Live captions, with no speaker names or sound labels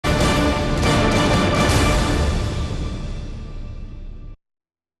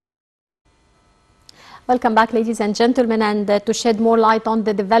Welcome back, ladies and gentlemen, and to shed more light on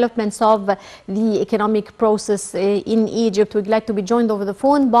the developments of the economic process in Egypt, we're glad to be joined over the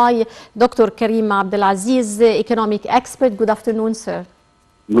phone by Dr. Karim Abdelaziz, economic expert. Good afternoon, sir.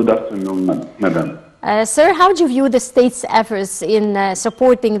 Good afternoon, madam. Sir, how do you view the state's efforts in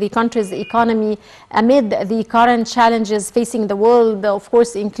supporting the country's economy amid the current challenges facing the world, of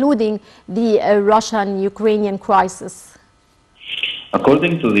course, including the Russian-Ukrainian crisis?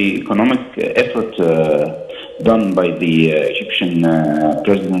 According to the economic effort done by the Egyptian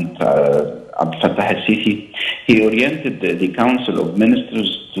President Abdel Fattah al-Sisi, he oriented the Council of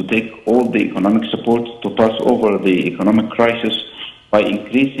Ministers to take all the economic support to pass over the economic crisis by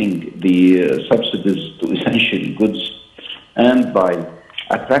increasing the subsidies to essential goods and by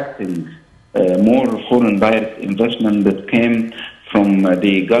attracting more foreign direct investment that came from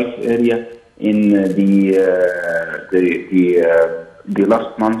the Gulf area in the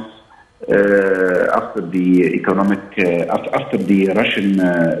last month after the after the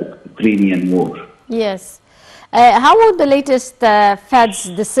Russian-Ukrainian war. Yes. How would the latest Fed's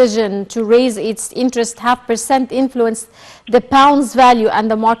decision to raise its interest % influence the pound's value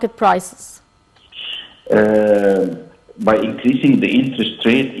and the market prices? By increasing the interest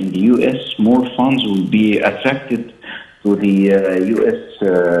rate in the U.S., more funds will be attracted to the U.S.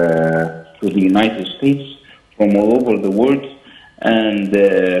 To the United States from all over the world, and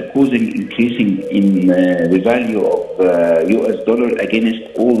causing increasing in the value of U.S. dollar against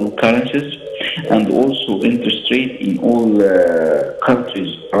all currencies, and also interest rate in all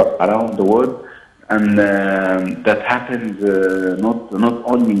countries around the world. And that happens not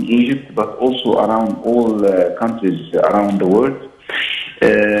only in Egypt, but also around all countries around the world,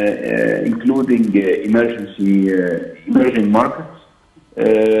 including emerging markets.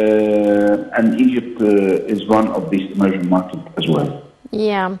 And Egypt is one of these emerging markets as well.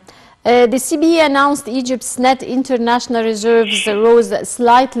 Yeah. The CBE announced Egypt's net international reserves rose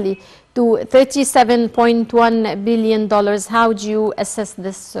slightly to $37.1 billion. How do you assess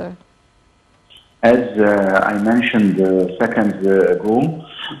this, sir? As I mentioned seconds ago,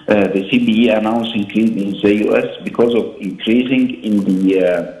 the CBE announced increase in the U.S. because of increasing in the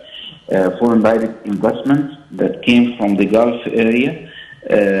foreign direct investment that came from the Gulf area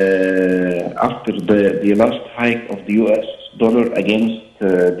after the last hike of the U.S. dollar against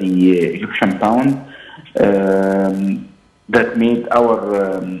the Egyptian pound. That made our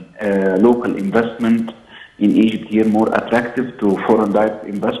local investment in Egypt here more attractive to foreign direct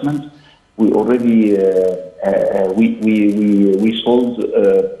investment. We already we sold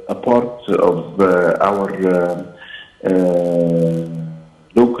a part of our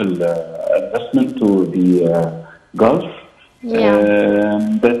local investment to the Gulf. Yeah.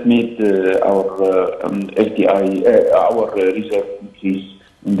 That made our FDI, our reserve increase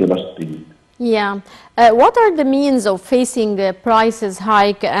in the last period. Yeah. What are the means of facing prices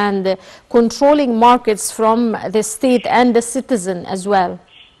hike and controlling markets from the state and the citizen as well?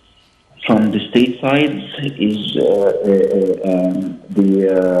 From the state side is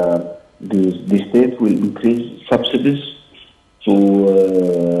the state will increase subsidies to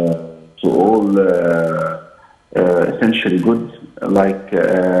all essential goods like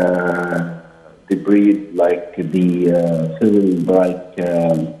the bread, like the fuel, like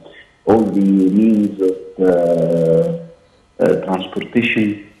all the means of transportation.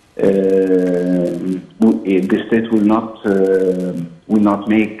 The state will not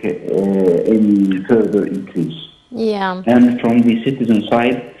make any further increase. Yeah. And from the citizen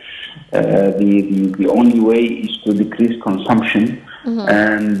side, the only way is to decrease consumption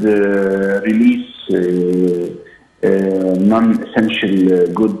and release non-essential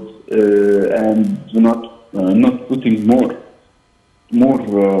goods and not putting more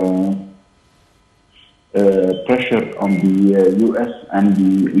pressure on the U.S. and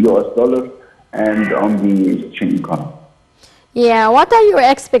the U.S. dollar and on the Egyptian economy. Yeah, what are your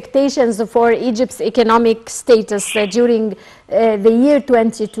expectations for Egypt's economic status during the year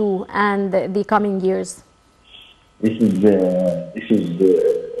 22 and the coming years? This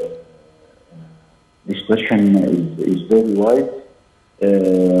question is very wide.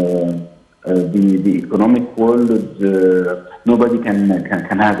 The economic world, nobody can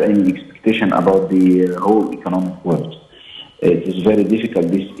have any expectation about the whole economic world. It is very difficult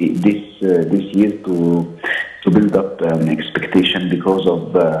this year to build up an expectation because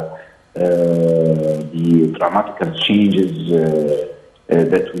of the dramatical changes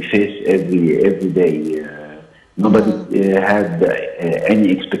that we face every day. Nobody had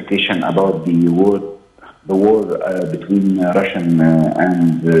any expectation about the war between Russia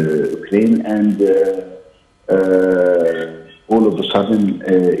and Ukraine, and all of a sudden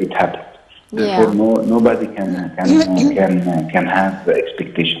it happened. Therefore, nobody can have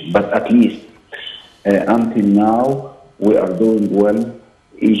expectation. But at least until now, we are doing well.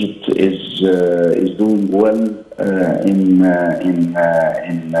 Egypt is doing well in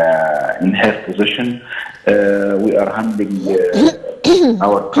her position. We are handling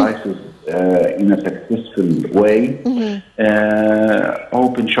our crisis in a successful way.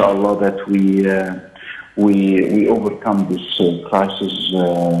 Hope, inshallah, that we overcome this crisis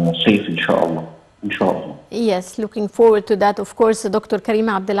safe, inshallah. Inshallah. Yes, looking forward to that. Of course, Dr.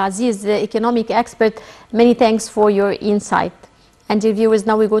 Karima Abdelaziz, the economic expert, many thanks for your insight. And dear viewers,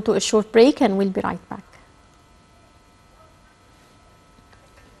 now we go to a short break and we'll be right back.